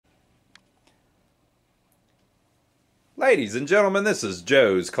Ladies and gentlemen, this is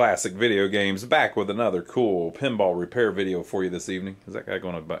Joe's Classic Video Games, back with another cool pinball repair video for you this evening. Is that guy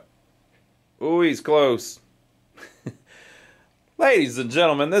going to butt? Ooh, he's close. Ladies and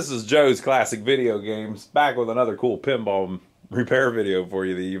gentlemen, this is Joe's Classic Video Games, back with another cool pinball repair video for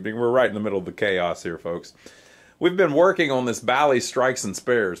you this evening. We're right in the middle of the chaos here, folks. We've been working on this Bally Strikes and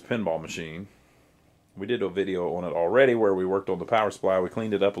Spares pinball machine. We did a video on it already where we worked on the power supply. We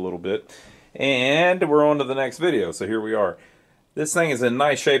cleaned it up a little bit. And we're on to the next video, so here we are. This thing is in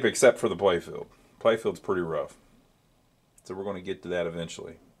nice shape except for the playfield. Playfield's pretty rough. So we're going to get to that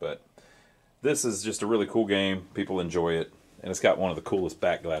eventually. But this is just a really cool game. People enjoy it. And it's got one of the coolest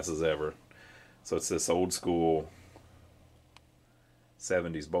back glasses ever. So it's this old school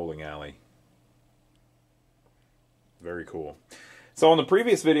 70s bowling alley. Very cool. So on the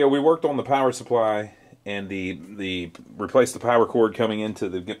previous video, we worked on the power supply and the replaced the power cord coming into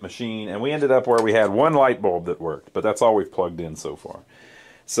the machine, and we ended up where we had one light bulb that worked, but that's all we've plugged in so far.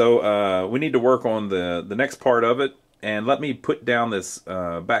 So we need to work on the next part of it, and let me put down this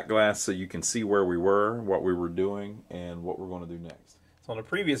back glass so you can see where we were, what we were doing, and what we're going to do next. So in the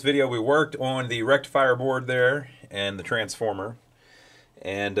previous video, we worked on the rectifier board there and the transformer,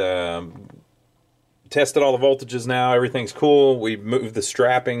 and tested all the voltages now. Everything's cool. We moved the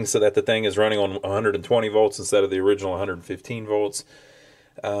strapping so that the thing is running on 120 volts instead of the original 115 volts.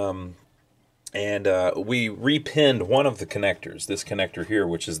 We repinned one of the connectors, this connector here,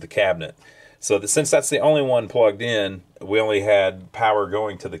 which is the cabinet. So since that's the only one plugged in, we only had power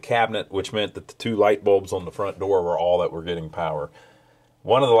going to the cabinet, which meant that the two light bulbs on the front door were all that were getting power.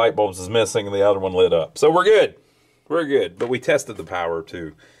 One of the light bulbs is missing and the other one lit up. So we're good. We're good. But we tested the power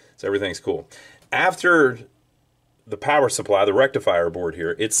too. So everything's cool. After the power supply, the rectifier board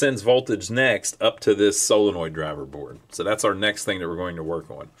here, it sends voltage next up to this solenoid driver board. So that's our next thing that we're going to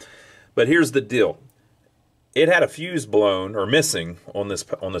work on. But here's the deal. It had a fuse blown or missing on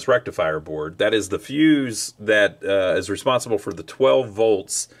this rectifier board. That is the fuse that is responsible for the 12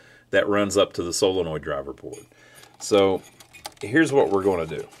 volts that runs up to the solenoid driver board. So here's what we're going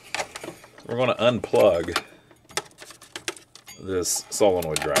to do. We're going to unplug this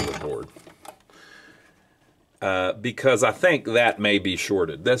solenoid driver board. Because I think that may be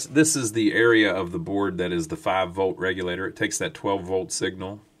shorted. This is the area of the board that is the 5-volt regulator. It takes that 12-volt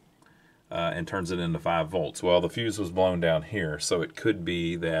signal and turns it into 5 volts. Well, the fuse was blown down here, so it could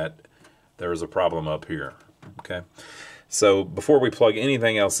be that there is a problem up here. Okay, so before we plug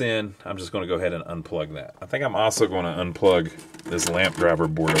anything else in, I'm just going to go ahead and unplug that. I think I'm also going to unplug this lamp driver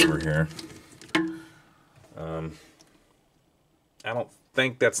board over here. I don't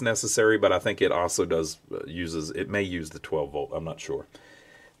think that's necessary, but I think it also does it may use the 12 volt. I'm not sure.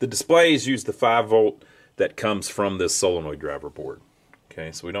 The displays use the 5 volt that comes from this solenoid driver board.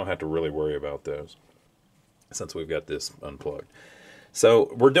 Okay, so we don't have to really worry about those since we've got this unplugged.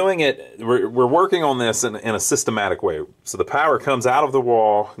 So we're doing it. We're working on this in a systematic way. So the power comes out of the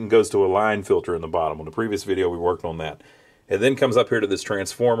wall and goes to a line filter in the bottom. On the previous video, we worked on that. It then comes up here to this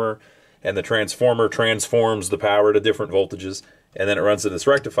transformer, and the transformer transforms the power to different voltages. And then it runs to this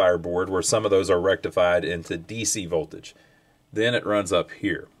rectifier board where some of those are rectified into DC voltage. Then it runs up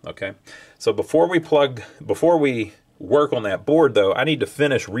here, okay? So before we work on that board though, I need to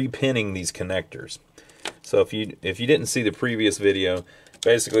finish repinning these connectors. So if you didn't see the previous video,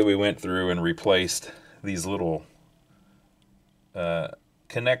 basically we went through and replaced these little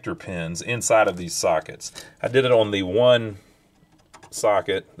connector pins inside of these sockets. I did it on the one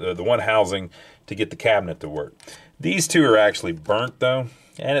socket, the one housing, to get the cabinet to work. These two are actually burnt though,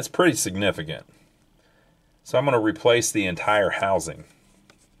 and it's pretty significant. So I'm going to replace the entire housing.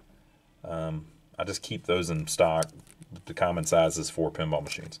 I just keep those in stock, the common sizes for pinball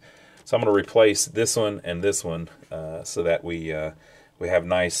machines. So I'm going to replace this one and this one so that we have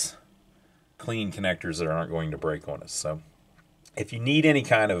nice, clean connectors that aren't going to break on us. So if you need any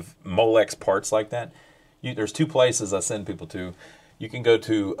kind of Molex parts like that, there's two places I send people to. You can go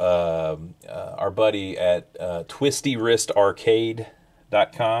to our buddy at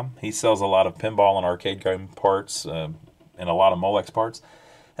twistywristarcade.com. He sells a lot of pinball and arcade game parts and a lot of Molex parts.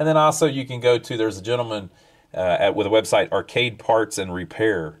 And then also you can go to, there's a gentleman with a website,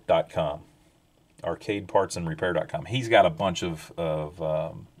 arcadepartsandrepair.com. Arcadepartsandrepair.com. He's got a bunch of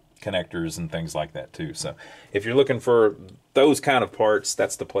connectors and things like that too. So if you're looking for those kind of parts,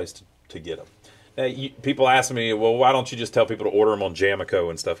 that's the place to get them. People ask me, well, why don't you just tell people to order them on Jamico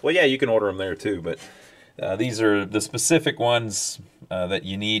and stuff? Well, yeah, you can order them there too, but these are the specific ones that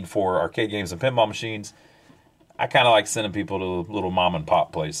you need for arcade games and pinball machines. I kind of like sending people to little mom and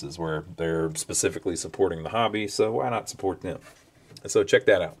pop places where they're specifically supporting the hobby, so why not support them? So check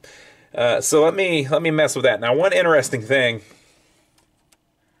that out. So let me mess with that. Now, one interesting thing.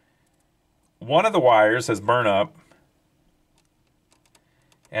 One of the wires has burnt up,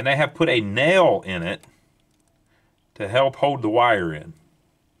 and they have put a nail in it to help hold the wire in.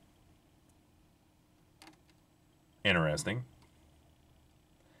 Interesting.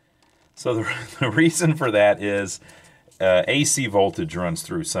 So the reason for that is AC voltage runs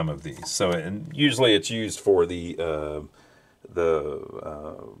through some of these. So and usually it's used for the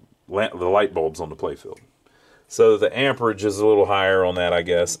light bulbs on the playfield. So the amperage is a little higher on that, I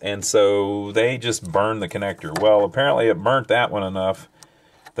guess. And so they just burned the connector. Well, apparently it burnt that one enough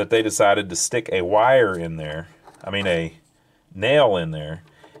that they decided to stick a wire in there. I mean a nail in there.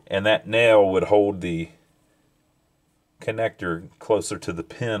 And that nail would hold the connector closer to the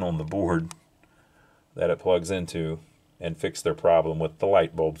pin on the board that it plugs into and fix their problem with the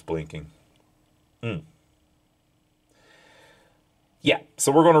light bulbs blinking. Yeah,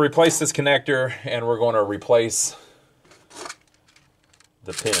 so we're going to replace this connector and we're going to replace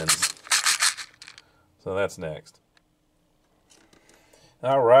the pins. So that's next.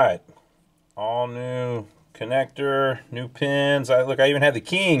 All right, all new connector, new pins. Look, I even had the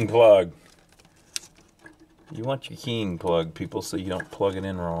keying plug. You want your keying plug, people, so you don't plug it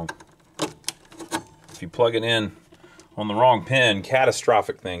in wrong. If you plug it in on the wrong pin,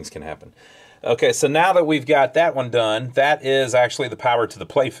 catastrophic things can happen. Okay, so now that we've got that one done, that is actually the power to the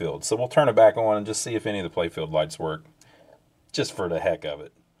playfield. So we'll turn it back on and just see if any of the playfield lights work, just for the heck of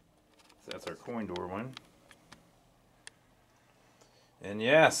it. So that's our coin door one. And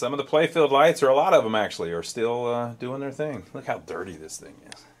yeah, some of the playfield lights, or a lot of them actually, are still doing their thing. Look how dirty this thing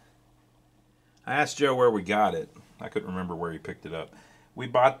is. I asked Joe where we got it. I couldn't remember where he picked it up. We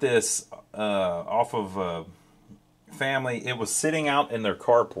bought this off of family. It was sitting out in their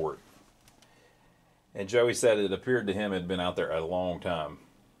carport. And Joey said it appeared to him it had been out there a long time.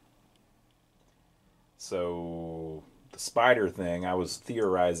 So the spider thing, I was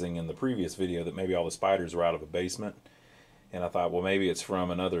theorizing in the previous video that maybe all the spiders were out of a basement. And I thought, well, maybe it's from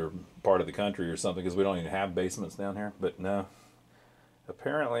another part of the country or something, because we don't even have basements down here. But no.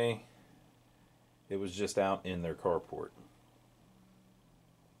 Apparently it was just out in their carport.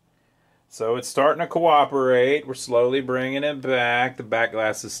 So it's starting to cooperate. We're slowly bringing it back. The back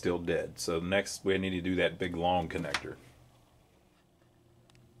glass is still dead. So next we need to do that big long connector.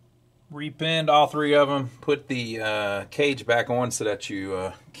 Repinned all three of them. Put the cage back on so that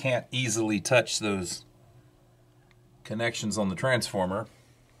you can't easily touch those connections on the transformer.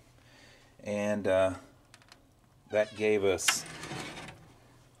 And that gave us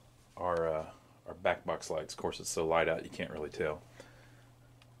our back box lights. Of course, it's so light out you can't really tell.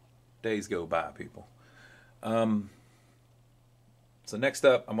 Days go by, people. So next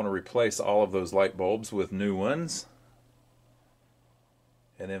up, I'm going to replace all of those light bulbs with new ones.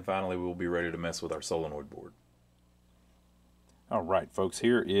 And then finally, we'll be ready to mess with our solenoid board. All right, folks,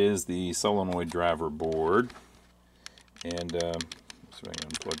 here is the solenoid driver board. And so I'm going to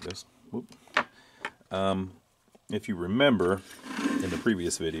unplug this. Whoop. If you remember in the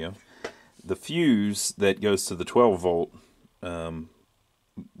previous video, the fuse that goes to the 12 volt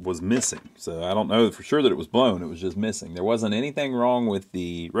was missing. So I don't know for sure that it was blown. It was just missing. There wasn't anything wrong with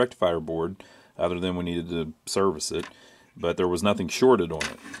the rectifier board other than we needed to service it, but there was nothing shorted on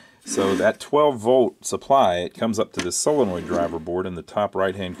it. So that 12 volt supply, it comes up to this solenoid driver board in the top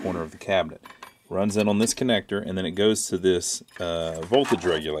right hand corner of the cabinet. Runs in on this connector, and then it goes to this voltage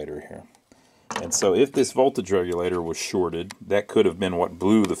regulator here. And so if this voltage regulator was shorted, that could have been what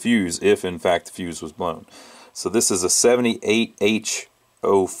blew the fuse, if in fact the fuse was blown. So this is a 78H05.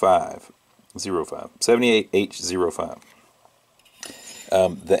 78H05.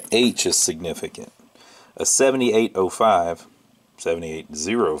 The H is significant. A 7805,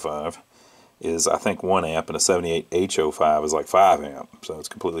 7805 is, I think, 1 amp, and a 78H05 is like 5 amp. So it's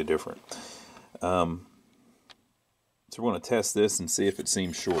completely different. So we're going to test this and see if it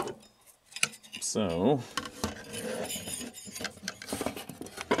seems shorted. So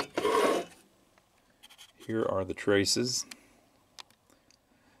here are the traces.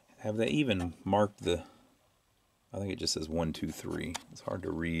 Have they even marked the, I think it just says 1, 2, 3. It's hard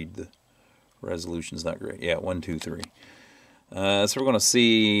to read. The resolution's not great. Yeah, 1, 2, 3. So we're going to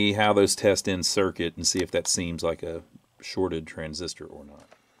see how those test in circuit and see if that seems like a shorted transistor or not.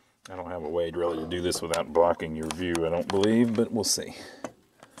 I don't have a way really to do this without blocking your view, I don't believe, but we'll see.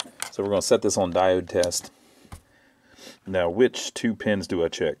 So we're going to set this on diode test. Now, which 2 pins do I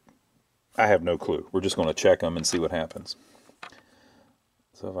check? I have no clue. We're just going to check them and see what happens.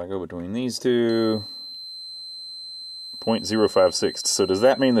 So if I go between these two, 0.056. So does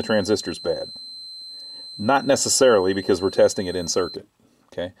that mean the transistor's bad? Not necessarily, because we're testing it in circuit.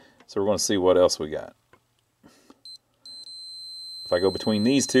 Okay. So we're going to see what else we got. If I go between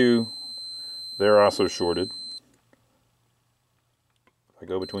these two, they're also shorted. If I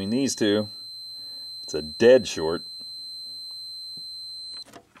go between these two, it's a dead short.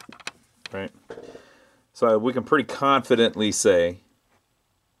 Right? So we can pretty confidently say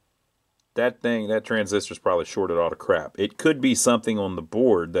that transistor's probably shorted all to crap. It could be something on the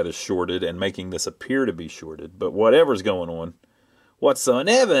board that is shorted and making this appear to be shorted, but whatever's going on,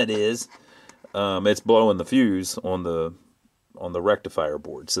 whatsoever it is, it's blowing the fuse on the rectifier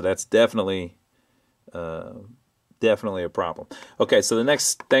board. So that's definitely a problem. Okay, so the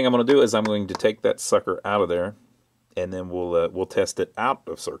next thing I'm going to do is I'm going to take that sucker out of there, and then we'll test it out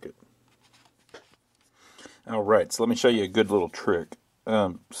of circuit. All right, so let me show you a good little trick.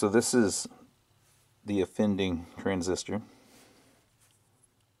 So this is the offending transistor.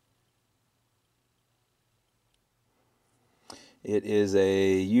 It is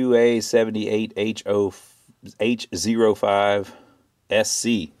a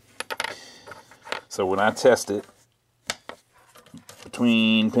UA78H05SC. So when I test it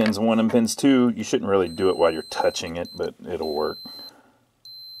between pins 1 and pins 2, you shouldn't really do it while you're touching it, but it'll work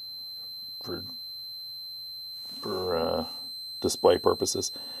for display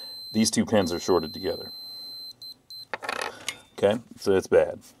purposes. These two pins are shorted together. Okay, so it's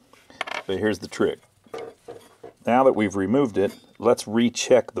bad. But here's the trick. Now that we've removed it, let's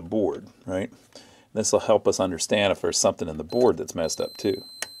recheck the board, right? This will help us understand if there's something in the board that's messed up too.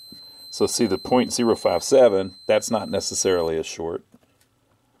 So see the 0.057, that's not necessarily a short.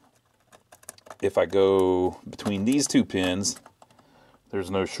 If I go between these two pins,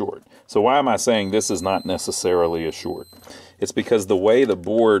 there's no short. So why am I saying this is not necessarily a short? It's because the way the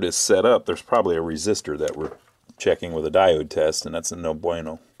board is set up, there's probably a resistor that we're checking with a diode test, and that's a no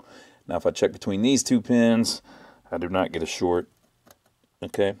bueno. Now if I check between these two pins, I do not get a short.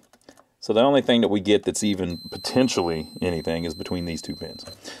 Okay, so the only thing that we get that's even potentially anything is between these two pins.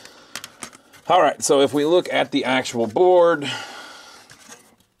 All right, so if we look at the actual board,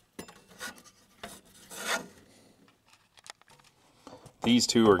 these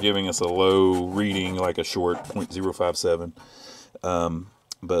two are giving us a low reading, like a short 0.057.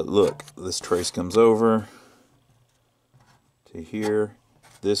 But look, this trace comes over to here.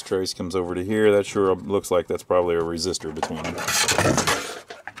 This trace comes over to here. That sure looks like that's probably a resistor between them.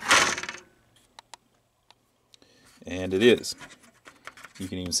 And it is. You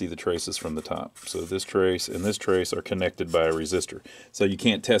can even see the traces from the top. So this trace and this trace are connected by a resistor. So you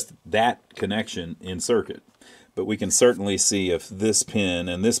can't test that connection in circuit. But we can certainly see if this pin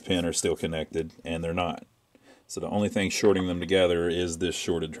and this pin are still connected, and they're not. So the only thing shorting them together is this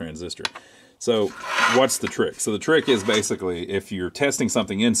shorted transistor. So what's the trick? So the trick is basically if you're testing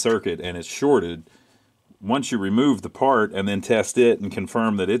something in circuit and it's shorted, once you remove the part and then test it and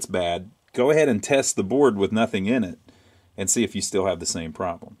confirm that it's bad, go ahead and test the board with nothing in it and see if you still have the same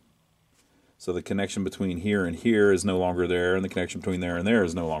problem. So the connection between here and here is no longer there, and the connection between there and there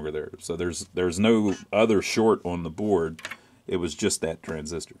is no longer there. So there's no other short on the board. It was just that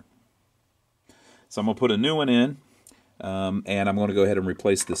transistor. So I'm going to put a new one in, and I'm going to go ahead and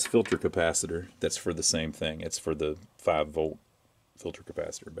replace this filter capacitor. That's for the same thing. It's for the 5-volt filter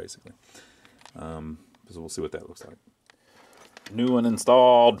capacitor, basically. So we'll see what that looks like. New one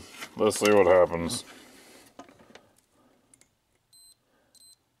installed. Let's see what happens.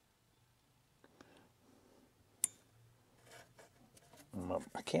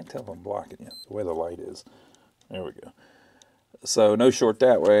 I can't tell if I'm blocking it, the way the light is. There we go. So no short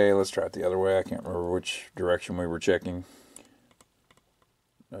that way. Let's try it the other way. I can't remember which direction we were checking.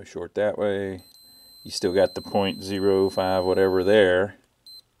 No short that way. You still got the 0.05 whatever there,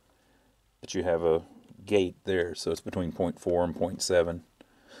 but you have a gate there, so it's between 0.4 and 0.7,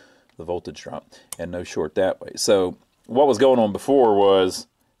 the voltage drop, and no short that way. So what was going on before was,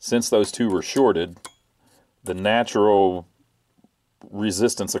 since those two were shorted, the natural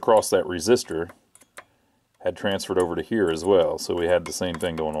resistance across that resistor had transferred over to here as well, so we had the same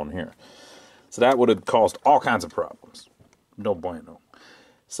thing going on here. So that would have caused all kinds of problems. No bueno.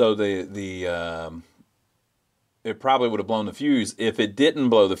 So it probably would have blown the fuse. If it didn't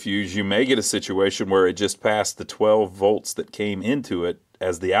blow the fuse, you may get a situation where it just passed the 12 volts that came into it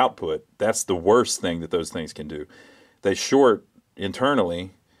as the output. That's the worst thing that those things can do. They short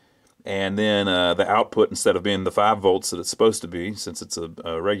internally, and then the output, instead of being the 5 volts that it's supposed to be, since it's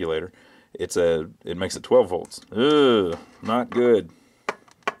a regulator, it makes it 12 volts. Ugh, not good.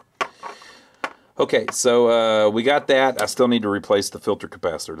 Okay, so we got that. I still need to replace the filter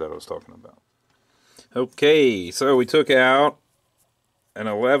capacitor that I was talking about. Okay, so we took out an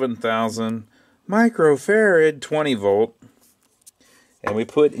 11,000 microfarad 20 volt and we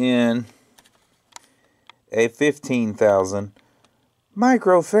put in a 15,000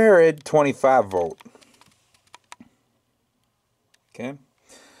 microfarad 25 volt. Okay,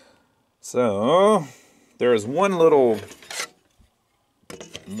 so there is one little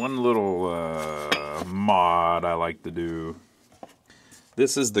mod I like to do.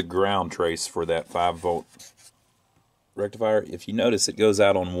 This is the ground trace for that 5 volt rectifier. If you notice, it goes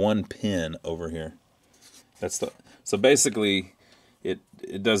out on one pin over here. So basically it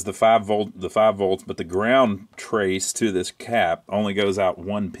does the 5 volts, but the ground trace to this cap only goes out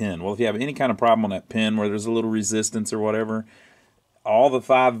one pin. Well, if you have any kind of problem on that pin where there's a little resistance or whatever, all the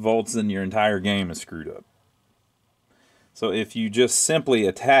 5 volts in your entire game is screwed up. So if you just simply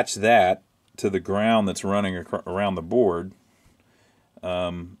attach that to the ground that's running around the board,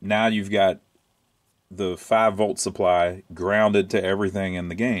 now you've got the 5 volt supply grounded to everything in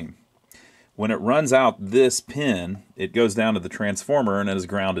the game. When it runs out this pin, it goes down to the transformer and it is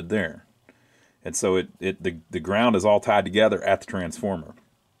grounded there. And so the ground is all tied together at the transformer.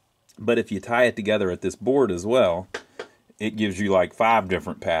 But if you tie it together at this board as well, it gives you like 5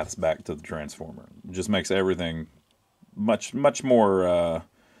 different paths back to the transformer. It just makes everything much more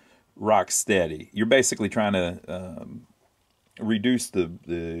rock steady. You're basically trying to reduce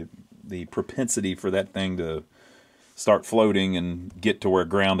the propensity for that thing to start floating and get to where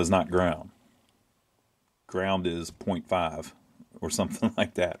ground is not ground. Ground is 0.5 or something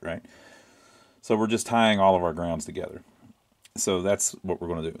like that, right? So we're just tying all of our grounds together. So that's what we're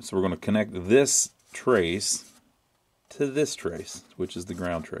going to do. So we're going to connect this trace to this trace, which is the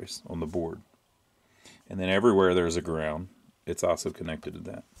ground trace on the board. And then everywhere there's a ground, it's also connected to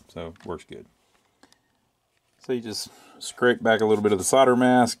that. So it works good. So you just scrape back a little bit of the solder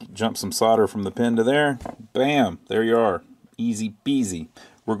mask, jump some solder from the pin to there. Bam, there you are. Easy peasy.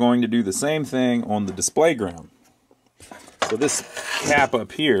 We're going to do the same thing on the display ground. So this cap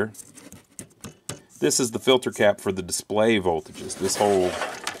up here, this is the filter cap for the display voltages. This whole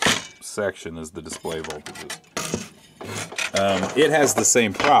section is the display voltages. It has the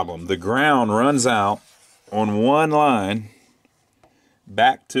same problem. The ground runs out on one line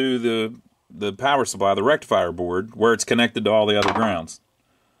back to the power supply, the rectifier board, where it's connected to all the other grounds.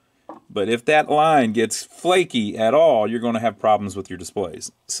 But if that line gets flaky at all, you're going to have problems with your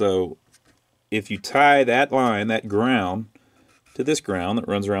displays. So if you tie that line, that ground, to this ground that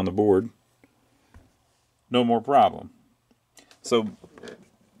runs around the board, no more problem. So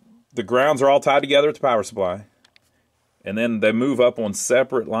the grounds are all tied together at the power supply, and then they move up on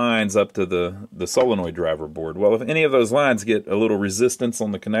separate lines up to the solenoid driver board. Well, if any of those lines get a little resistance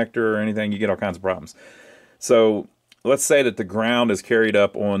on the connector or anything, you get all kinds of problems. So let's say that the ground is carried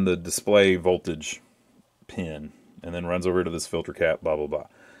up on the display voltage pin and then runs over to this filter cap, blah, blah, blah.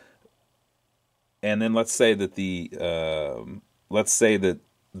 And then let's say that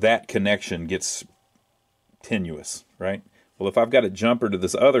that connection gets tenuous, right? Well, if I've got a jumper to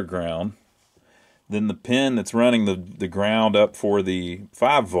this other ground, then the pin that's running the ground up for the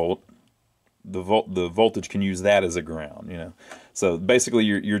 5 volt, the voltage can use that as a ground, you know. So basically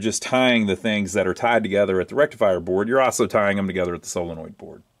you're just tying the things that are tied together at the rectifier board. You're also tying them together at the solenoid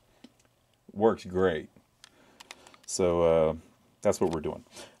board. Works great. So that's what we're doing.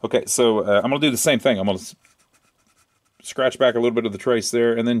 Okay, so I'm going to do the same thing. I'm going to scratch back a little bit of the trace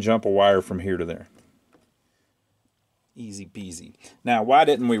there and then jump a wire from here to there. Easy peasy. Now, why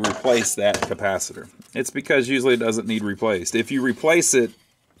didn't we replace that capacitor? It's because usually it doesn't need replaced. If you replace it,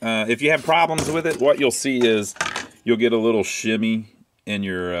 if you have problems with it, what you'll see is you'll get a little shimmy in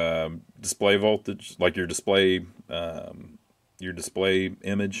your display voltage, like your display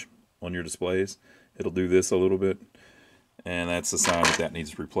image on your displays. It'll do this a little bit, and that's a sign that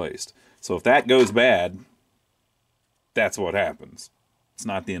needs replaced. So if that goes bad, that's what happens. It's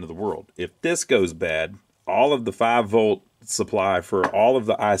not the end of the world. If this goes bad, all of the 5 volt supply for all of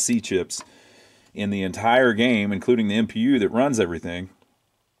the IC chips in the entire game, including the MPU that runs everything,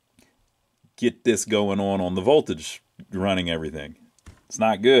 get this going on the voltage running everything. It's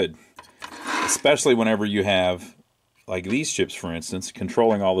not good, especially whenever you have, like these chips, for instance,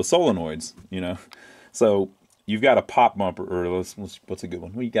 controlling all the solenoids, you know. So you've got a pop bumper, or what's a good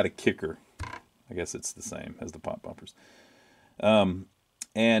one? Well, you got a kicker. I guess it's the same as the pop bumpers.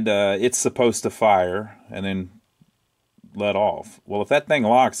 And it's supposed to fire and then let off. Well, if that thing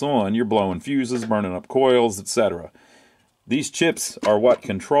locks on, you're blowing fuses, burning up coils, etc. These chips are what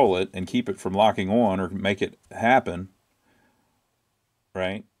control it and keep it from locking on or make it happen,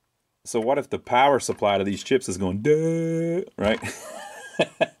 right? So what if the power supply to these chips is going, duh, right?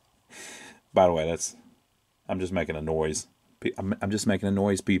 By the way, I'm just making a noise. I'm just making a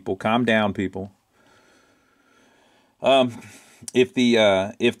noise, people. Calm down, people. if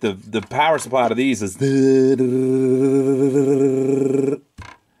the power supply to these is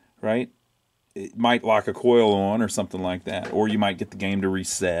right, it might lock a coil on or something like that, or you might get the game to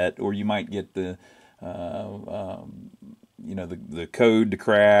reset, or you might get the the code to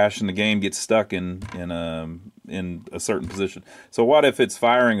crash and the game gets stuck in a certain position. So what if it's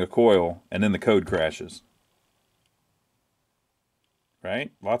firing a coil and then the code crashes?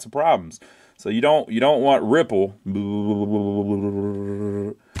 Right? Lots of problems. So you don't want ripple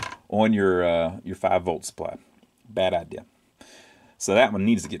on your 5-volt supply. Bad idea. So that one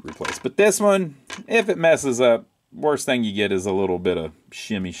needs to get replaced. But this one, if it messes up, worst thing you get is a little bit of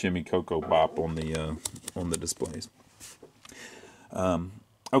shimmy cocoa pop on the displays.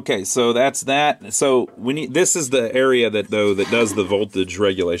 Okay, so that's that. So this is the area that does the voltage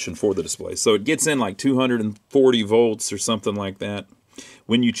regulation for the display. So it gets in like 240 volts or something like that.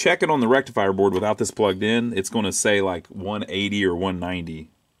 When you check it on the rectifier board without this plugged in, it's going to say like 180 or 190.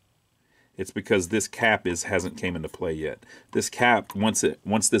 It's because this cap hasn't came into play yet. This cap, once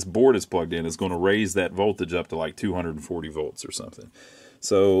this board is plugged in, is going to raise that voltage up to like 240 volts or something.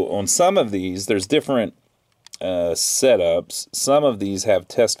 So on some of these, there's different setups. Some of these have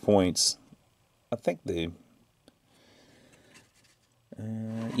test points. I think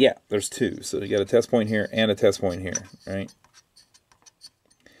yeah, there's two. So you got a test point here and a test point here, right?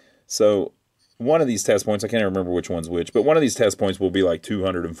 So one of these test points, I can't remember which one's which, but one of these test points will be like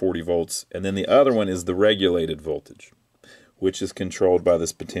 240 volts, and then the other one is the regulated voltage, which is controlled by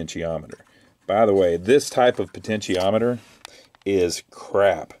this potentiometer. By the way, this type of potentiometer is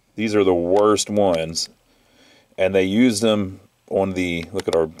crap. These are the worst ones, and they use them on the, look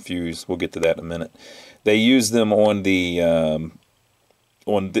at our fuse, we'll get to that in a minute. They use them on the,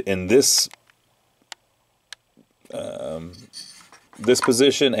 in this this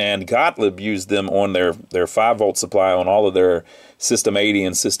position, and Gottlieb used them on their 5-volt supply on all of their System 80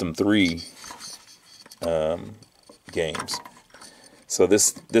 and System 3 games. So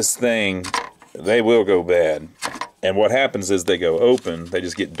this thing, they will go bad. And what happens is they go open, they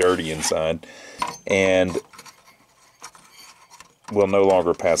just get dirty inside, and will no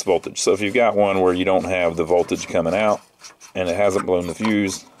longer pass voltage. So if you've got one where you don't have the voltage coming out, and it hasn't blown the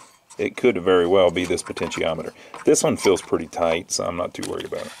fuse, it could very well be this potentiometer. This one feels pretty tight, so I'm not too worried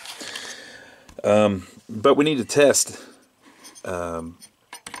about it. But we need to test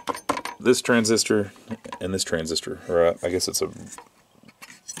this transistor and this transistor, or I guess it's a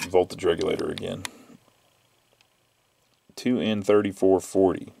voltage regulator again.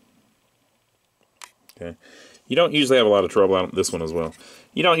 2N3440. Okay. You don't usually have a lot of trouble out of this one as well.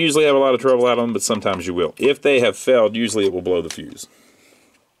 You don't usually have a lot of trouble out of them, but sometimes you will. If they have failed, usually it will blow the fuse.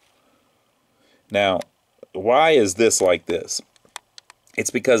 Now, why is this like this? It's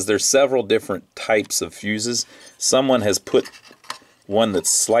because there's several different types of fuses. Someone has put one that's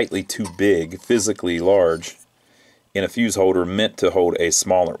slightly too big, physically large, in a fuse holder meant to hold a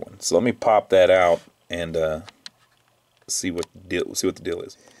smaller one. So let me pop that out and see what the deal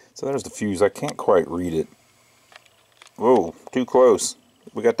is. So there's the fuse. I can't quite read it. Whoa, too close.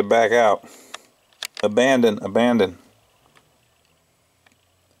 We got to back out. Abandon.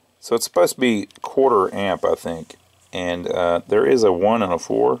 So it's supposed to be 1/4 amp, I think, and there is a 1 and a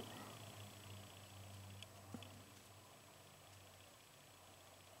 4.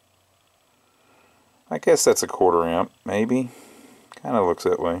 I guess that's a 1/4 amp, maybe. Kind of looks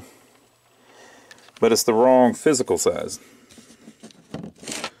that way. But it's the wrong physical size.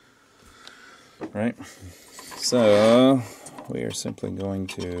 Right? So, we are simply going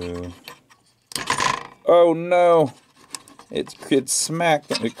to... Oh no! It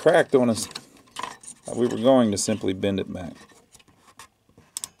cracked on us. We were going to simply bend it back.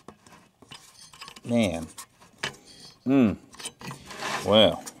 Man.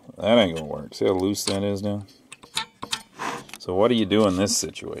 Well, that ain't gonna work. See how loose that is now? So what do you do in this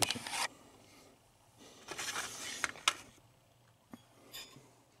situation?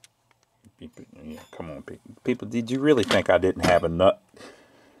 Yeah, come on, people. People, did you really think I didn't have a nut?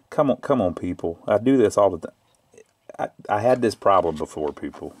 Come on, people. I do this all the time. I had this problem before,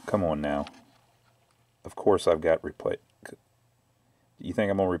 people. Come on now. Of course I've got replace. You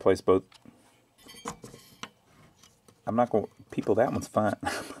think I'm going to replace both? I'm not going to... People, that one's fine.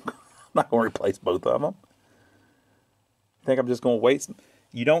 I'm not going to replace both of them. Think I'm just going to waste them?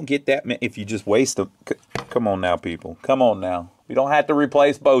 You don't get that many if you just waste them. Come on now, people. Come on now. We don't have to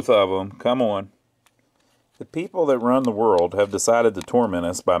replace both of them. Come on. The people that run the world have decided to torment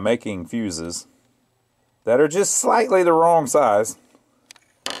us by making fuses that are just slightly the wrong size.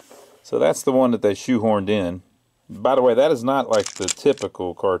 So that's the one that they shoehorned in. By the way, that is not like the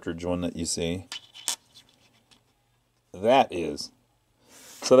typical cartridge one that you see. that is.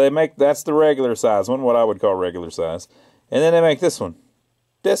 So they make, that's the regular size one, what I would call regular size. And then they make this one.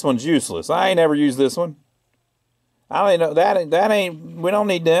 This one's useless. I ain't never used this one. I don't know, that ain't, we don't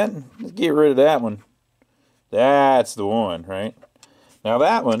need that. Let's get rid of that one. That's the one, right? Now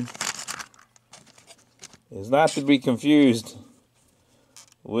that one is not to be confused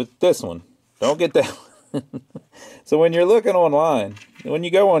with this one. Don't get that one. So when you're looking online, when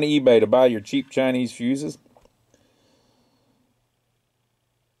you go on eBay to buy your cheap Chinese fuses,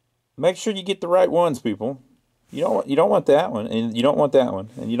 make sure you get the right ones, people. You don't want that one, and you don't want that one,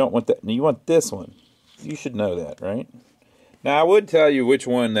 and you don't want that. You want this one. You should know that, right? Now I would tell you which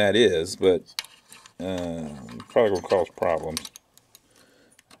one that is, but probably will cause problems.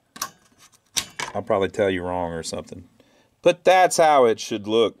 I'll probably tell you wrong or something. But that's how it should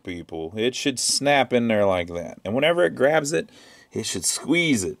look, people. It should snap in there like that. And whenever it grabs it, it should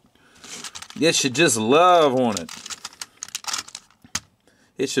squeeze it. It should just love on it.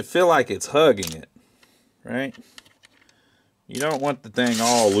 It should feel like it's hugging it, right? You don't want the thing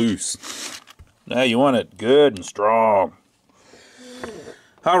all loose. No, you want it good and strong.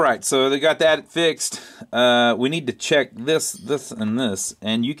 All right, so they got that fixed. We need to check this, and this.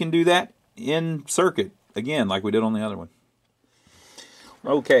 And you can do that in circuit, again, like we did on the other one.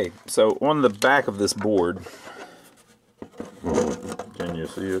 Okay, so on the back of this board, can you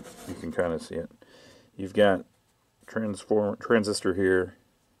see it? You can kind of see it. You've got transistor here,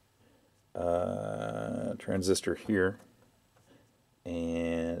 transistor here,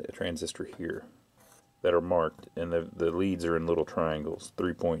 and a transistor here that are marked, and the leads are in little triangles,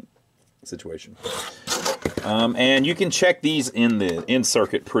 3-point situation. And you can check these in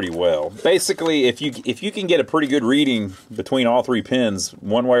circuit pretty well. Basically, if you can get a pretty good reading between all 3 pins,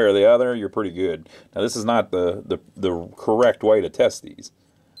 one way or the other, you're pretty good. Now, this is not the correct way to test these,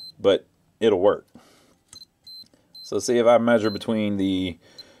 but it'll work. So, see if I measure between the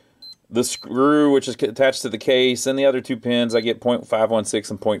screw, which is attached to the case, and the other 2 pins, I get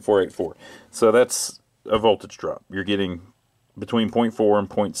 0.516 and 0.484. So that's a voltage drop. You're getting between 0.4 and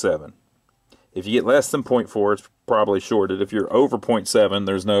 0.7. If you get less than 0.4, it's probably shorted. If you're over 0.7,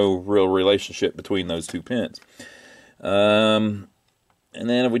 there's no real relationship between those 2 pins. And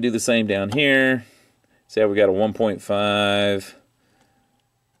then if we do the same down here, see how we got a 1.5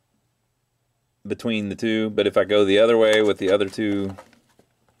 between the 2. But if I go the other way with the other 2,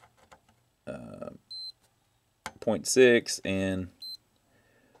 0.6 and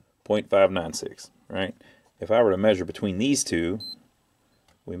 0.596, right? If I were to measure between these 2,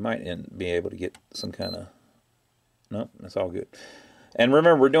 we might be able to get some kind of... Nope, that's all good. And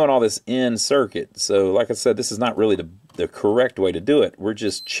remember, we're doing all this in circuit. So, like I said, this is not really the correct way to do it. We're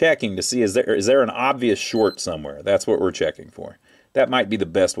just checking to see, is there an obvious short somewhere? That's what we're checking for. That might be the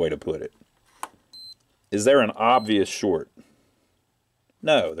best way to put it. Is there an obvious short?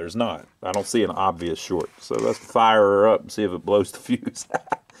 No, there's not. I don't see an obvious short. So let's fire her up and see if it blows the fuse.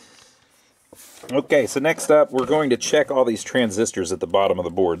 Okay, so next up, we're going to check all these transistors at the bottom of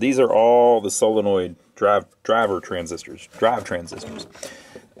the board. These are all the solenoid drive transistors.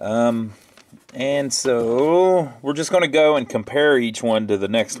 And so we're just going to go and compare each one to the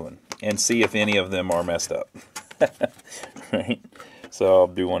next one and see if any of them are messed up. Right? So I'll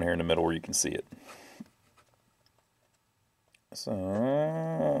do one here in the middle where you can see it.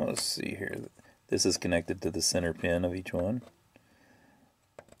 So let's see here. This is connected to the center pin of each one.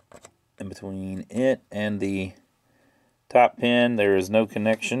 And between it and the top pin, there is no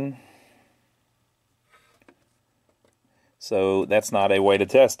connection. So that's not a way to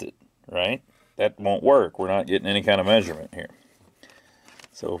test it, right? That won't work. We're not getting any kind of measurement here.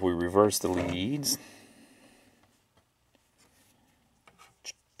 So if we reverse the leads,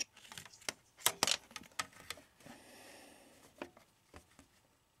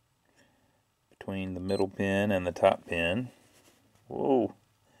 between the middle pin and the top pin, whoa,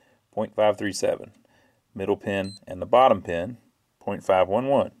 0.537. Middle pin and the bottom pin,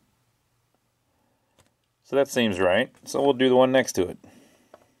 0.511. So that seems right. So we'll do the one next to it.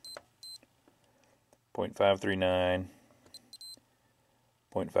 0.539,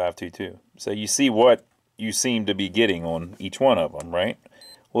 0.522. So you see what you seem to be getting on each one of them, right?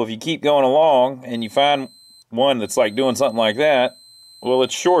 Well, if you keep going along and you find one that's like doing something like that, well,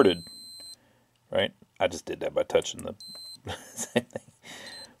 it's shorted, right? I just did that by touching the same thing.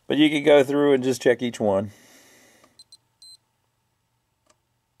 But you can go through and just check each one.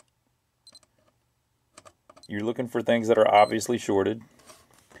 You're looking for things that are obviously shorted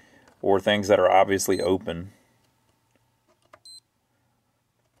or things that are obviously open.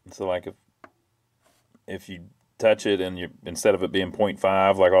 So like if you touch it, and instead of it being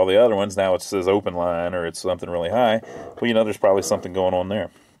 0.5 like all the other ones, now it says open line or it's something really high. Well, you know, there's probably something going on there.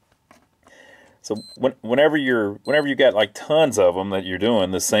 So whenever you got like tons of them that you're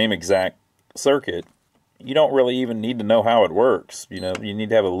doing the same exact circuit, you don't really even need to know how it works. You know, you need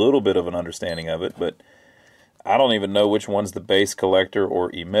to have a little bit of an understanding of it, but I don't even know which one's the base collector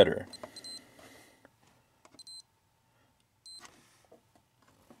or emitter.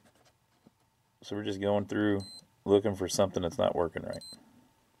 So we're just going through looking for something that's not working right.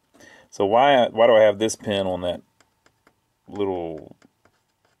 So why do I have this pin on that little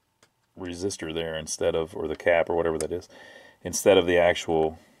resistor there instead of, or the cap or whatever that is, instead of the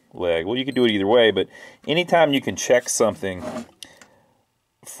actual leg? Well, you could do it either way, but anytime you can check something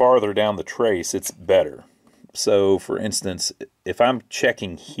farther down the trace, it's better. So for instance, if I'm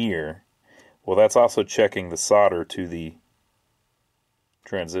checking here, well, that's also checking the solder to the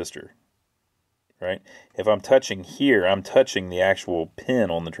transistor, right? If I'm touching here, I'm touching the actual pin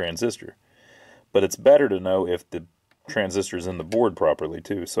on the transistor. But it's better to know if the transistor is in the board properly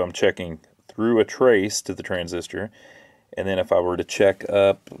too. So I'm checking through a trace to the transistor, and then if I were to check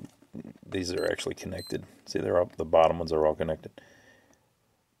up, these are actually connected. See, they're all, the bottom ones are all connected.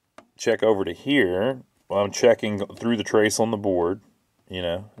 Check over to here. Well, I'm checking through the trace on the board. You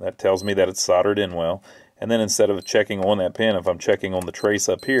know, that tells me that it's soldered in well. And then instead of checking on that pin, if I'm checking on the trace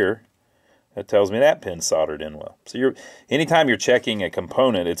up here, that tells me that pin's soldered in well. So anytime you're checking a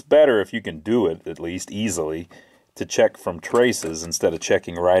component, it's better if you can do it at least easily to check from traces instead of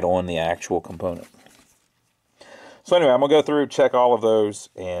checking right on the actual component. So anyway, I'm going to go through, check all of those,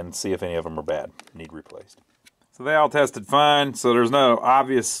 and see if any of them are bad, need replaced. So they all tested fine, so there's no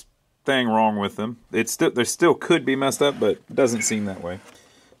obvious thing wrong with them. They still could be messed up, but it doesn't seem that way.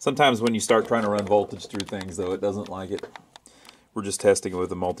 Sometimes when you start trying to run voltage through things, though, it doesn't like it. We're just testing it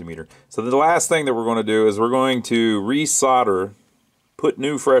with a multimeter. So the last thing that we're going to do is we're going to resolder, put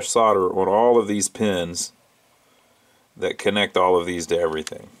new fresh solder on all of these pins that connect all of these to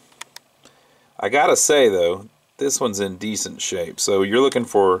everything. I gotta say though, this one's in decent shape. So you're looking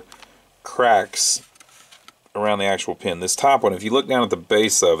for cracks around the actual pin. This top one, if you look down at the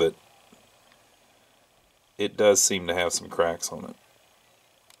base of it, it does seem to have some cracks on it.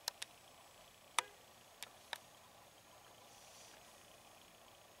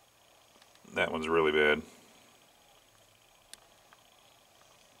 That one's really bad.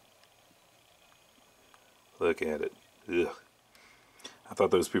 Look at it. Ugh. I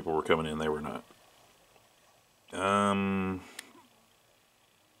thought those people were coming in. They were not.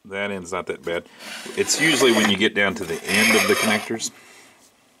 That end's not that bad. It's usually when you get down to the end of the connectors.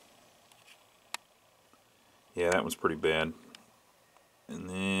 Yeah, that one's pretty bad. And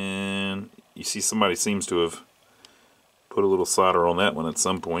then you see somebody seems to have put a little solder on that one at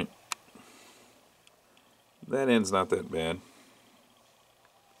some point. That end's not that bad.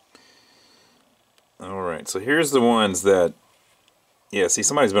 Alright, so here's the ones that, yeah, see,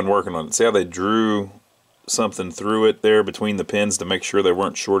 somebody's been working on it. See how they drew something through it there between the pins to make sure they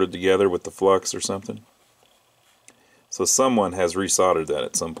weren't shorted together with the flux or something? So someone has resoldered that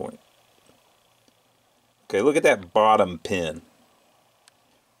at some point. Okay, look at that bottom pin.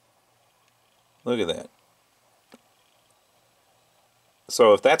 Look at that.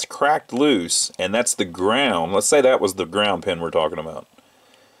 So if that's cracked loose, and that's the ground, let's say that was the ground pin we're talking about,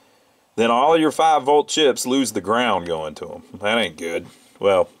 then all of your 5-volt chips lose the ground going to them. That ain't good.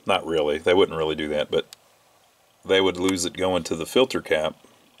 Well, not really. They wouldn't really do that, but they would lose it going to the filter cap.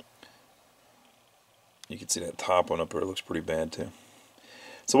 You can see that top one up there. It looks pretty bad too.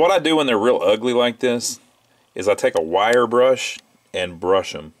 So what I do when they're real ugly like this is I take a wire brush and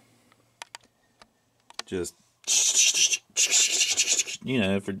brush them. Just, you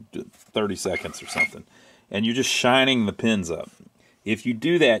know, for 30 seconds or something. And you're just shining the pins up. If you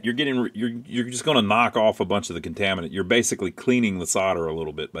do that, you're just going to knock off a bunch of the contaminant. You're basically cleaning the solder a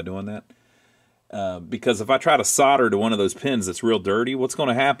little bit by doing that. Because if I try to solder to one of those pins that's real dirty, what's going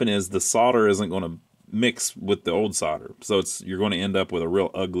to happen is the solder isn't going to mix with the old solder. So you're going to end up with a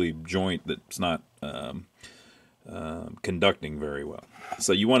real ugly joint that's not conducting very well.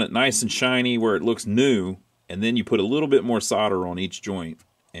 So you want it nice and shiny where it looks new, and then you put a little bit more solder on each joint,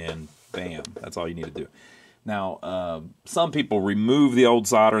 and bam, that's all you need to do. Now, some people remove the old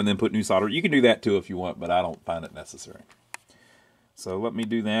solder and then put new solder. You can do that too if you want, but I don't find it necessary. So let me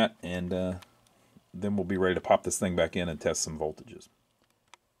do that, and then we'll be ready to pop this thing back in and test some voltages.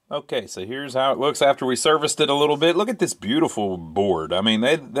 Okay, so here's how it looks after we serviced it a little bit. Look at this beautiful board. I mean,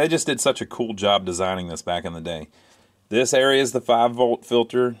 they just did such a cool job designing this back in the day. This area is the 5-volt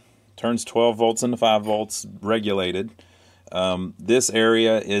filter, turns 12 volts into 5 volts, regulated. This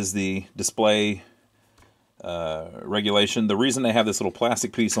area is the display regulation. The reason they have this little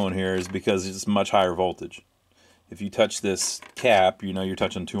plastic piece on here is because it's much higher voltage. If you touch this cap, you know you're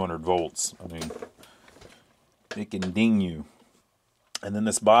touching 200 volts. I mean, it can ding you. And then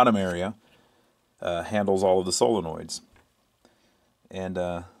this bottom area handles all of the solenoids.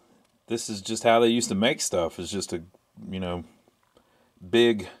 And this is just how they used to make stuff. It's just a, you know,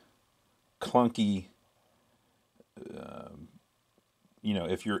 big, clunky, you know,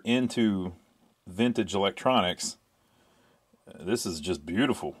 if you're into vintage electronics, this is just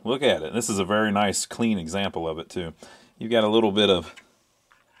beautiful. Look at it. This is a very nice, clean example of it, too. You've got a little bit of,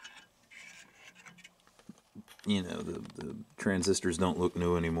 you know, the transistors don't look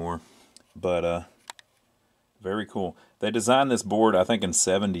new anymore. But, very cool. They designed this board, I think, in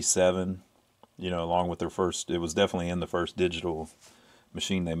 '77, you know, along with their first, it was definitely in the first digital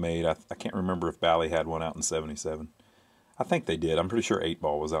machine they made. I can't remember if Bally had one out in '77. I think they did. I'm pretty sure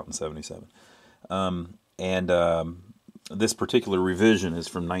 8-ball was out in '77. This particular revision is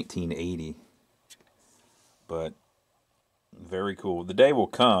from 1980. But very cool. The day will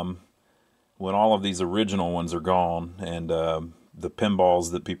come when all of these original ones are gone, and the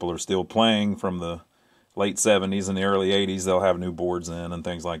pinballs that people are still playing from the late 70s and the early 80s, they'll have new boards in and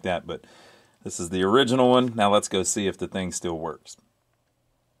things like that. But this is the original one. Now let's go see if the thing still works.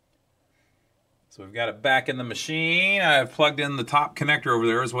 So we've got it back in the machine. I've plugged in the top connector over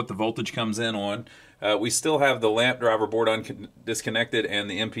there is what the voltage comes in on. We still have the lamp driver board disconnected, and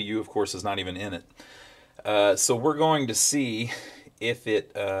the MPU, of course, is not even in it. So we're going to see if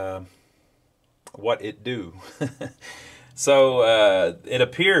it, what it do. So it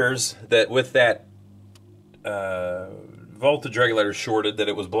appears that with that voltage regulator shorted, that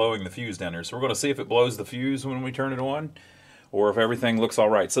it was blowing the fuse down there. So we're going to see if it blows the fuse when we turn it on, or if everything looks all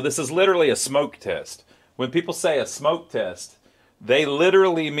right. So this is literally a smoke test. When people say a smoke test, they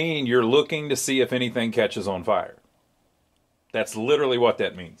literally mean you're looking to see if anything catches on fire. That's literally what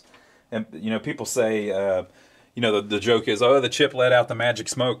that means. And, you know, people say, you know, the joke is, oh, the chip let out the magic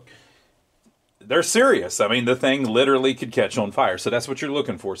smoke. They're serious. I mean, the thing literally could catch on fire. So that's what you're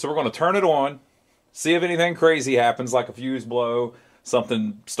looking for. So we're going to turn it on, see if anything crazy happens, like a fuse blow,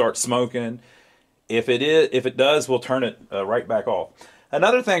 something starts smoking. If it does, we'll turn it right back off.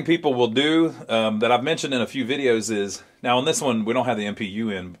 Another thing people will do that I've mentioned in a few videos is, now on this one we don't have the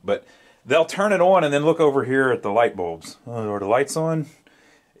MPU in, but they'll turn it on and then look over here at the light bulbs. Oh, are the lights on?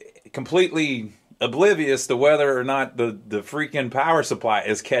 Completely oblivious to whether or not the freaking power supply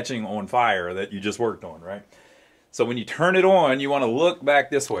is catching on fire that you just worked on, right? So when you turn it on, you want to look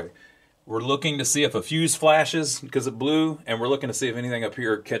back this way. We're looking to see if a fuse flashes because it blew, and we're looking to see if anything up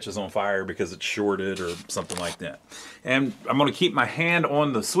here catches on fire because it's shorted or something like that. And I'm going to keep my hand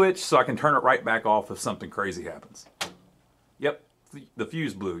on the switch so I can turn it right back off if something crazy happens. Yep, the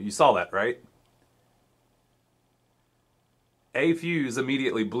fuse blew. You saw that, right? A fuse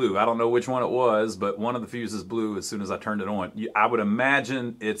immediately blew. I don't know which one it was, but one of the fuses blew as soon as I turned it on. I would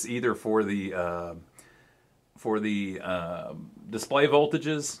imagine it's either for the display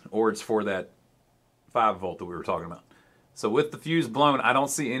voltages, or it's for that 5 volt that we were talking about. So with the fuse blown, I don't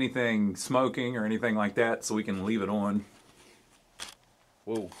see anything smoking or anything like that, so we can leave it on.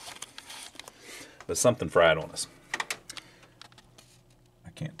 Whoa. There's something fried on us.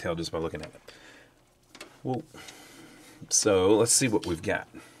 I can't tell just by looking at it. Whoa. So let's see what we've got.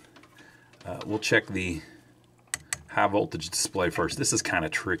 We'll check the high voltage display first. This is kind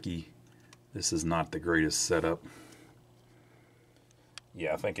of tricky. This is not the greatest setup.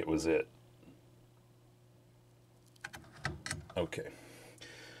 Yeah, I think it was it. Okay.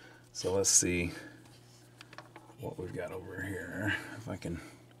 So let's see what we've got over here. If I can,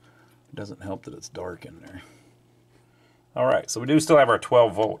 it doesn't help that it's dark in there. All right, so we do still have our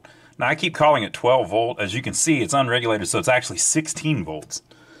 12 volt. Now I keep calling it 12 volt. As you can see, it's unregulated, so it's actually 16 volts.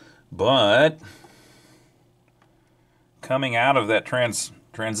 But coming out of that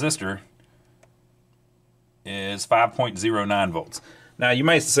transistor is 5.09 volts. Now you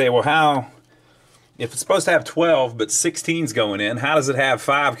may say, well, how, if it's supposed to have 12 but 16's going in, how does it have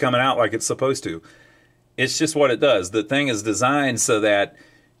 5 coming out like it's supposed to? It's just what it does. The thing is designed so that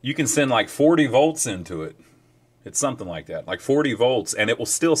you can send like 40 volts into it. It's something like that, like 40 volts, and it will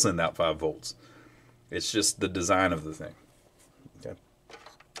still send out 5 volts. It's just the design of the thing. Okay.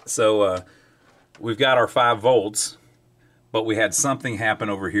 So we've got our 5 volts, but we had something happen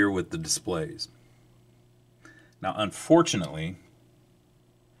over here with the displays. Now, unfortunately,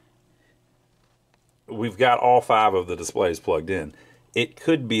 we've got all 5 of the displays plugged in. It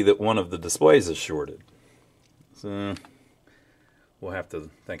could be that one of the displays is shorted. So we'll have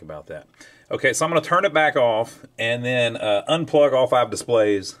to think about that. Okay, so I'm going to turn it back off and then unplug all 5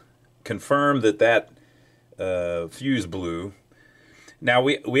 displays, confirm that fuse blew. Now,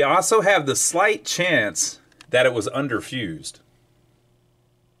 we also have the slight chance that it was underfused.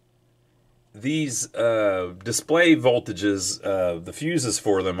 These display voltages, the fuses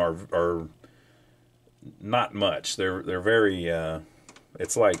for them are not much. They're very,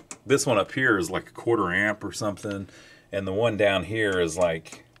 it's like, this one up here is like a 1/4 amp or something, and the one down here is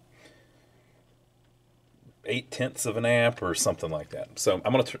like 0.8 of an amp or something like that. So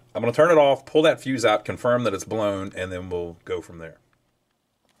I'm gonna turn it off, pull that fuse out, confirm that it's blown, and then we'll go from there.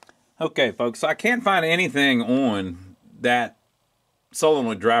 Okay, folks, so I can't find anything on that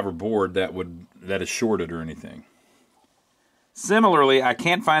solenoid driver board that is shorted or anything. Similarly, I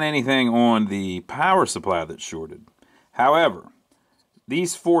can't find anything on the power supply that's shorted. However,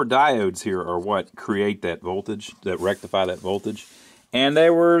 these 4 diodes here are what create that voltage, that rectify that voltage, and they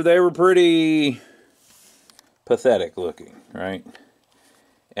were pretty pathetic looking, right?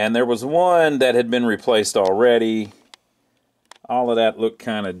 And there was one that had been replaced already. All of that looked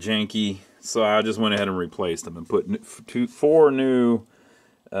kind of janky, so I just went ahead and replaced them and put 4 new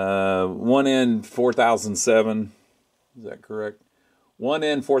 1N4007. Is that correct?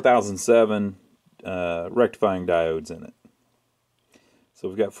 1N4007 rectifying diodes in it. So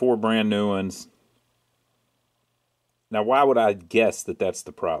we've got 4 brand new ones. Now, why would I guess that that's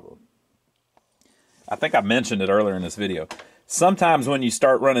the problem? I think I mentioned it earlier in this video. Sometimes when you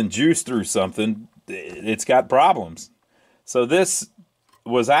start running juice through something, it's got problems. So this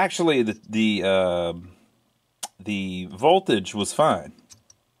was actually the voltage was fine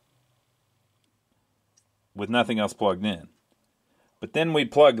with nothing else plugged in. But then we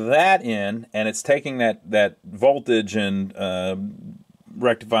plug that in, and it's taking that voltage and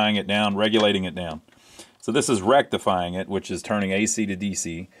rectifying it down, regulating it down. So this is rectifying it, which is turning AC to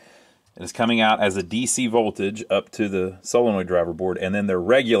DC. And it's coming out as a DC voltage up to the solenoid driver board, and then they're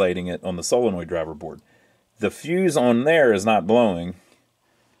regulating it on the solenoid driver board. The fuse on there is not blowing.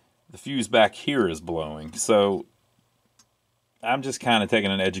 The fuse back here is blowing. So I'm just kind of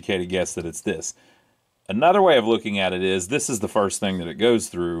taking an educated guess that it's this. Another way of looking at it is this is the first thing that it goes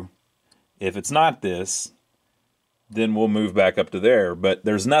through. If it's not this, then we'll move back up to there. But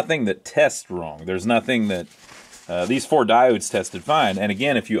there's nothing that tests wrong. There's nothing that... these 4 diodes tested fine. And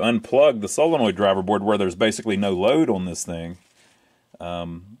again, if you unplug the solenoid driver board where there's basically no load on this thing,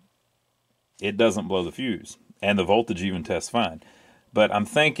 it doesn't blow the fuse. And the voltage even tests fine. But I'm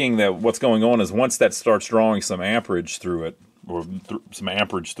thinking that what's going on is once that starts drawing some amperage through it, or some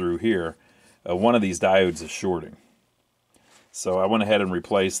amperage through here, one of these diodes is shorting. So I went ahead and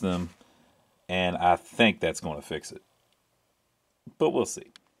replaced them, and I think that's going to fix it. But we'll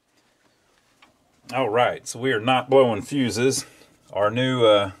see. All right, so we are not blowing fuses. Our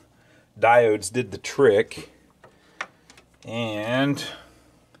new diodes did the trick. And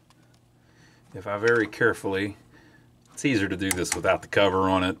if I very carefully, it's easier to do this without the cover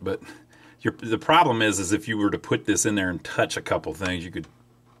on it, but the problem is if you were to put this in there and touch a couple things, you could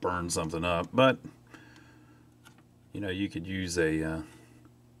burn something up. But, you know, you could use a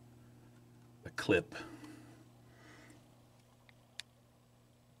clip.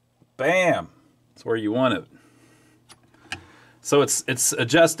 Bam! That's where you want it. So it's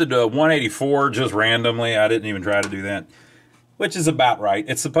adjusted to 184 just randomly. I didn't even try to do that, which is about right.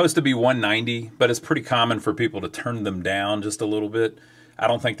 It's supposed to be 190, but it's pretty common for people to turn them down just a little bit. I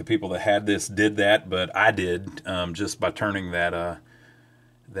don't think the people that had this did that, but I did just by turning that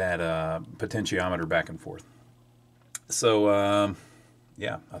potentiometer back and forth. So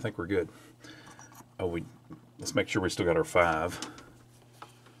yeah, I think we're good. Oh, let's make sure we still got our 5.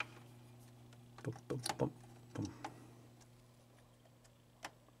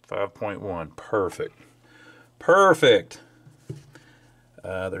 5.1, perfect. Perfect.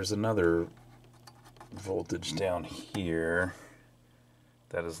 There's another voltage down here.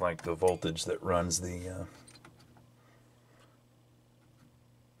 That is like the voltage that runs the...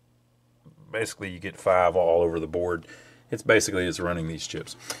 basically, you get 5 all over the board. It's basically it's running these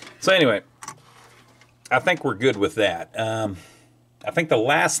chips. So anyway, I think we're good with that. I think the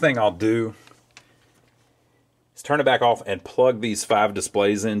last thing I'll do is turn it back off and plug these 5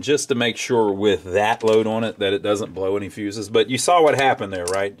 displays in just to make sure with that load on it that it doesn't blow any fuses. But you saw what happened there,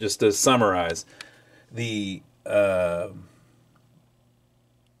 right? Just to summarize, the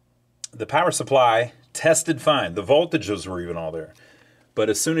power supply tested fine. The voltages were even all there. But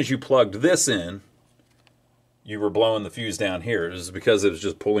as soon as you plugged this in, you were blowing the fuse down here. It was because it was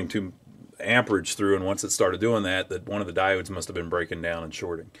just pulling too amperage through, and once it started doing that one of the diodes must have been breaking down and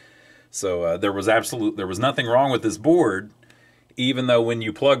shorting. So there was nothing wrong with this board, even though when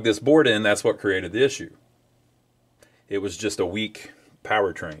you plug this board in, that's what created the issue. It was just a weak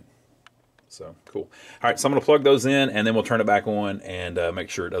powertrain. So, cool. All right, so I'm going to plug those in, and then we'll turn it back on and make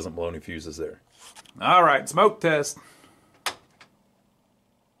sure it doesn't blow any fuses there. All right, smoke test.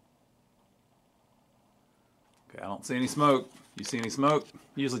 Okay, I don't see any smoke. You see any smoke?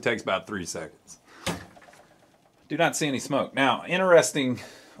 Usually takes about 3 seconds. Do not see any smoke. Now, interesting,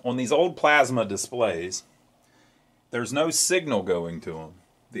 on these old plasma displays, there's no signal going to them.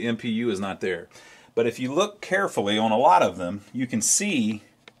 The MPU is not there. But if you look carefully on a lot of them, you can see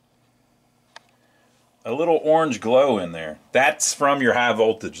a little orange glow in there. That's from your high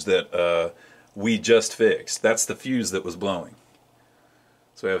voltage that we just fixed. That's the fuse that was blowing.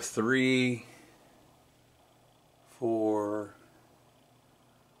 So we have 3, 4,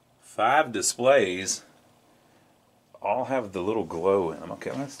 5 displays. All have the little glow in them.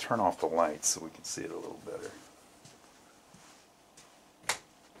 Okay, let's turn off the lights so we can see it a little better.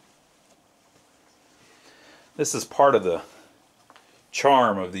 This is part of the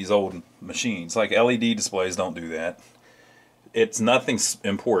charm of these old machines. Like LED displays don't do that. It's nothing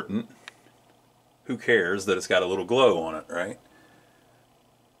important. Who cares that it's got a little glow on it, right?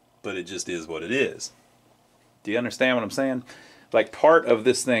 But it just is what it is. Do you understand what I'm saying? Like, part of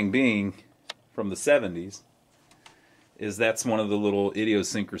this thing being from the 70s is that's one of the little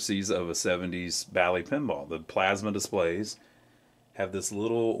idiosyncrasies of a 70s Bally pinball. The plasma displays have this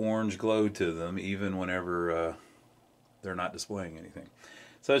little orange glow to them even whenever they're not displaying anything.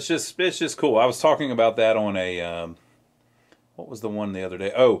 So it's just cool. I was talking about that on a what was the one the other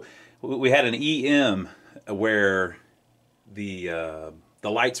day? Oh, we had an EM where the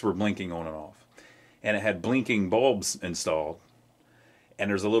lights were blinking on and off, and it had blinking bulbs installed, and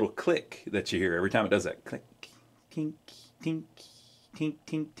there's a little click that you hear every time it does that. Click, tink, tink, tink,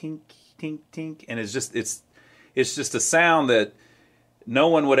 tink, tink, tink, tink, and it's just a sound that no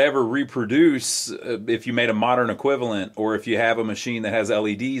one would ever reproduce if you made a modern equivalent, or if you have a machine that has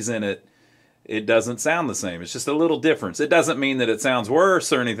LEDs in it. It doesn't sound the same. It's just a little difference. It doesn't mean that it sounds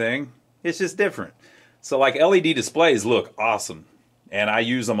worse or anything. It's just different. So, like, LED displays look awesome, and I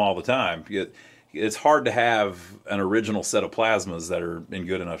use them all the time. It's hard to have an original set of plasmas that are in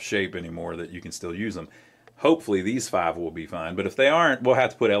good enough shape anymore that you can still use them. Hopefully these 5 will be fine, but if they aren't, we'll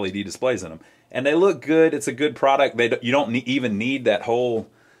have to put LED displays in them. And they look good. It's a good product. You don't even need that whole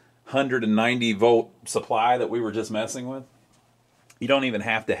 190 volt supply that we were just messing with. You don't even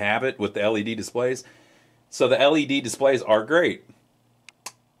have to have it with the LED displays. So the LED displays are great,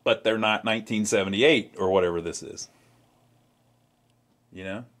 but they're not 1978 or whatever this is. You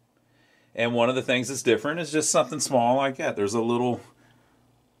know? And one of the things that's different is just something small like that. There's a little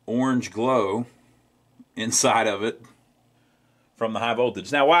orange glow inside of it from the high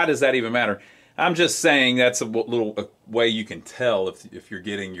voltage. Now, why does that even matter? I'm just saying that's a way you can tell if you're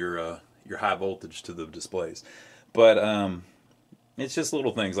getting your high voltage to the displays. But it's just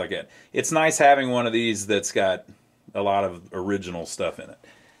little things like that. It's nice having one of these that's got a lot of original stuff in it.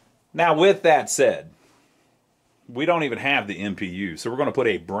 Now, with that said, we don't even have the MPU, so we're going to put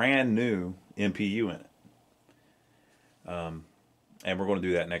a brand new MPU in it. And we're going to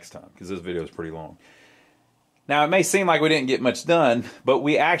do that next time, because this video is pretty long. Now, it may seem like we didn't get much done, but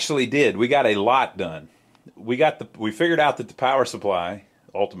we actually did. We got a lot done. We figured out that the power supply,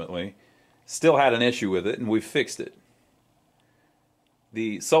 ultimately, still had an issue with it, and we fixed it.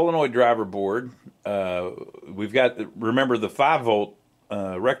 The solenoid driver board, remember the 5 volt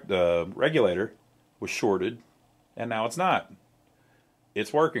regulator was shorted, and now it's not.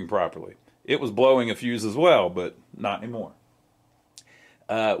 It's working properly. It was blowing a fuse as well, but not anymore.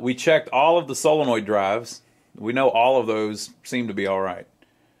 We checked all of the solenoid drives. We know all of those seem to be all right.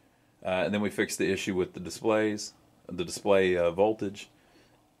 And then we fixed the issue with the displays, the display voltage.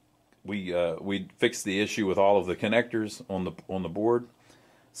 We fixed the issue with all of the connectors on the board.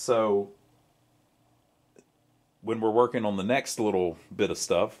 So when we're working on the next little bit of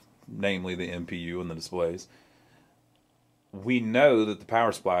stuff, namely the MPU and the displays, we know that the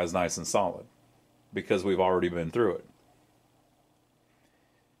power supply is nice and solid because we've already been through it.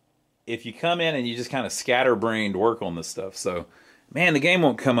 If you come in and you just kind of scatterbrained work on this stuff, so, man, the game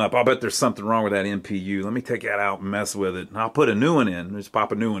won't come up. I'll bet there's something wrong with that MPU. Let me take that out and mess with it. And I'll put a new one in. Just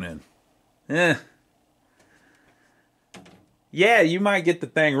pop a new one in. Yeah, you might get the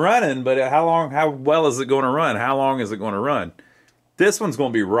thing running, but how well is it going to run? How long is it going to run? This one's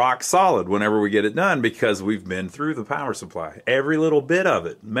going to be rock solid whenever we get it done because we've been through the power supply. Every little bit of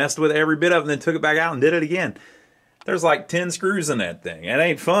it. Messed with every bit of it and then took it back out and did it again. There's like 10 screws in that thing. It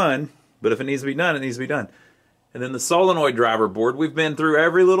ain't fun, but if it needs to be done, it needs to be done. And then the solenoid driver board, we've been through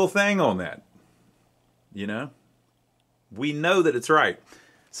every little thing on that. You know? We know that it's right.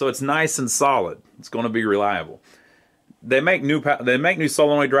 So it's nice and solid. It's going to be reliable. they make new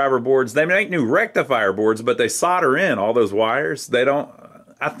solenoid driver boards. They make new rectifier boards, but they solder in all those wires. They don't.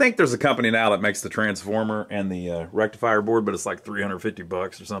 I think there's a company now that makes the transformer and the rectifier board, but it's like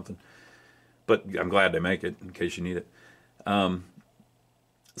 $350 or something. But I'm glad they make it in case you need it.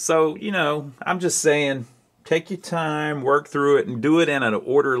 So, you know, I'm just saying, take your time, work through it, and do it in an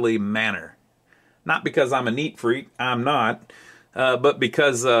orderly manner. Not because I'm a neat freak, I'm not, but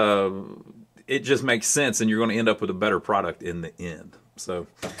because it just makes sense and you're going to end up with a better product in the end. So,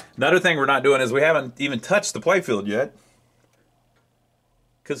 another thing we're not doing is we haven't even touched the playfield yet.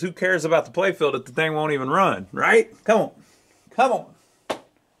 Because who cares about the playfield if the thing won't even run, right? Come on. Come on.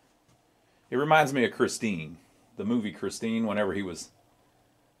 It reminds me of Christine, the movie Christine, whenever he was,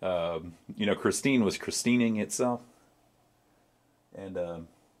 you know, Christine was Christining itself. And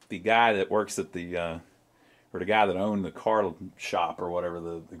the guy that works at the, or the guy that owned the car shop or whatever,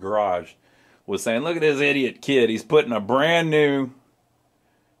 the garage, was saying, look at this idiot kid. He's putting a brand new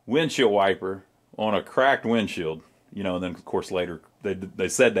windshield wiper on a cracked windshield. You know, and then, of course, later, they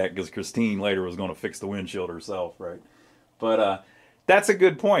said that because Christine later was going to fix the windshield herself, right? But that's a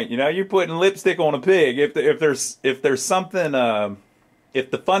good point. You know, you're putting lipstick on a pig. If there's something,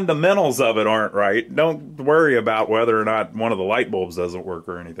 if the fundamentals of it aren't right, don't worry about whether or not one of the light bulbs doesn't work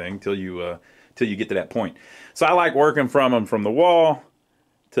or anything till you get to that point. So I like working from them from the wall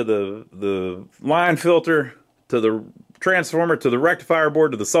to the line filter to the transformer to the rectifier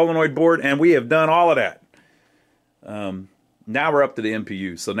board to the solenoid board, and we have done all of that. Now we're up to the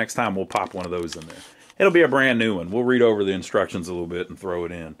MPU, so next time we'll pop one of those in there. It'll be a brand new one. We'll read over the instructions a little bit and throw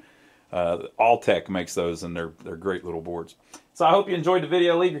it in. Alltech makes those, and they're great little boards. So I hope you enjoyed the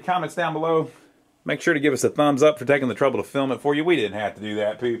video. Leave your comments down below. Make sure to give us a thumbs up for taking the trouble to film it for you. We didn't have to do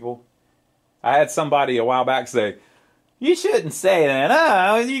that, people. I had somebody a while back say, you shouldn't say that.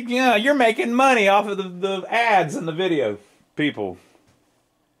 Oh, you know, you're making money off of the ads in the video. People,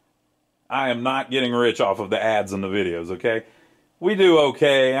 I am not getting rich off of the ads in the videos, okay? We do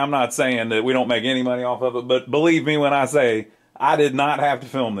okay. I'm not saying that we don't make any money off of it, but believe me when I say I did not have to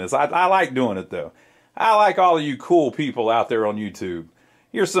film this. I like doing it, though. I like all of you cool people out there on YouTube.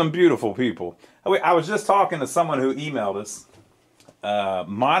 You're some beautiful people. I was just talking to someone who emailed us,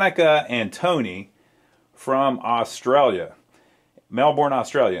 Monica and Tony from Australia, Melbourne,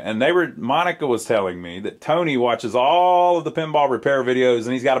 Australia. And Monica was telling me that Tony watches all of the pinball repair videos,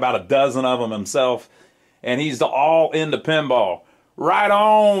 and he's got about a dozen of them himself, and he's all into pinball. Right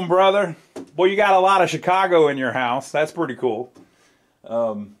on, brother. Boy, you got a lot of Chicago in your house. That's pretty cool.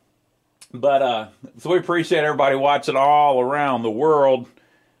 So we appreciate everybody watching all around the world.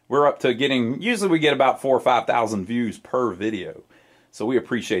 We're up to usually we get about 4,000 or 5,000 views per video. So we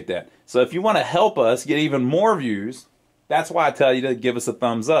appreciate that. So if you want to help us get even more views, that's why I tell you to give us a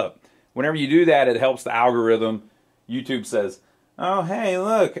thumbs up. Whenever you do that, it helps the algorithm. YouTube says, oh, hey,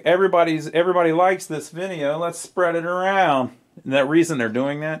 look, everybody likes this video. Let's spread it around. And that reason they're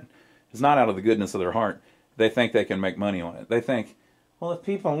doing that is not out of the goodness of their heart. They think they can make money on it. They think, well, if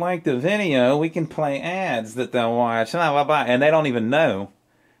people like the video, we can play ads that they'll watch. Blah, blah, blah. And they don't even know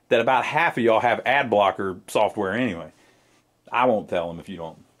that about half of y'all have ad blocker software anyway. I won't tell them if you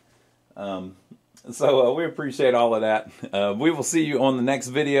don't. So we appreciate all of that. We will see you on the next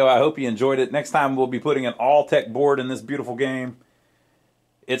video. I hope you enjoyed it. Next time we'll be putting an Alltech board in this beautiful game.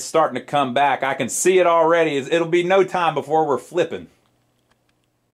 It's starting to come back. I can see it already. It'll be no time before we're flipping.